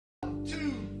2,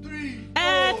 3, 4.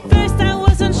 At first I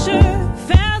wasn't sure,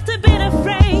 felt a bit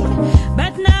afraid,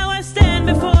 but now I stand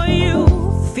before you,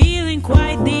 feeling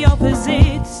quite the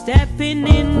opposite, stepping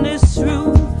in this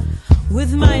room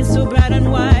with minds so bright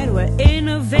and wide, where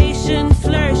innovation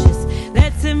flourishes.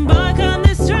 Let's embark on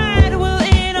this ride. We'll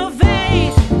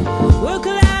innovate, we'll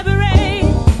collaborate,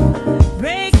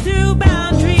 break through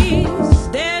boundaries.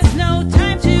 There's no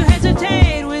time to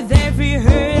hesitate. With every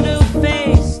hurdle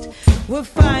faced, we'll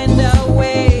find our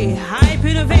way. Hype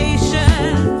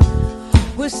innovation,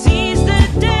 we'll seize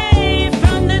the day.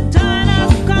 From the dawn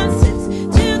of concepts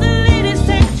to the latest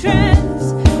tech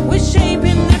trends, we're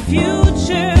shaping the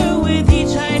future. With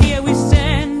each idea we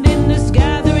stand in this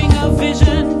gathering of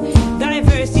vision.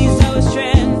 Diversity is our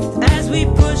strength. As we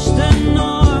push the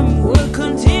norm, we'll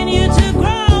continue to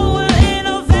grow. We'll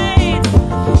innovate,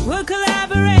 we'll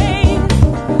collaborate,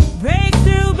 break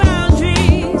through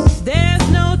boundaries. There's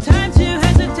no time to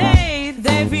hesitate. With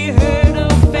every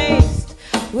hurdle faced,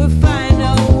 we'll find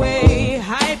our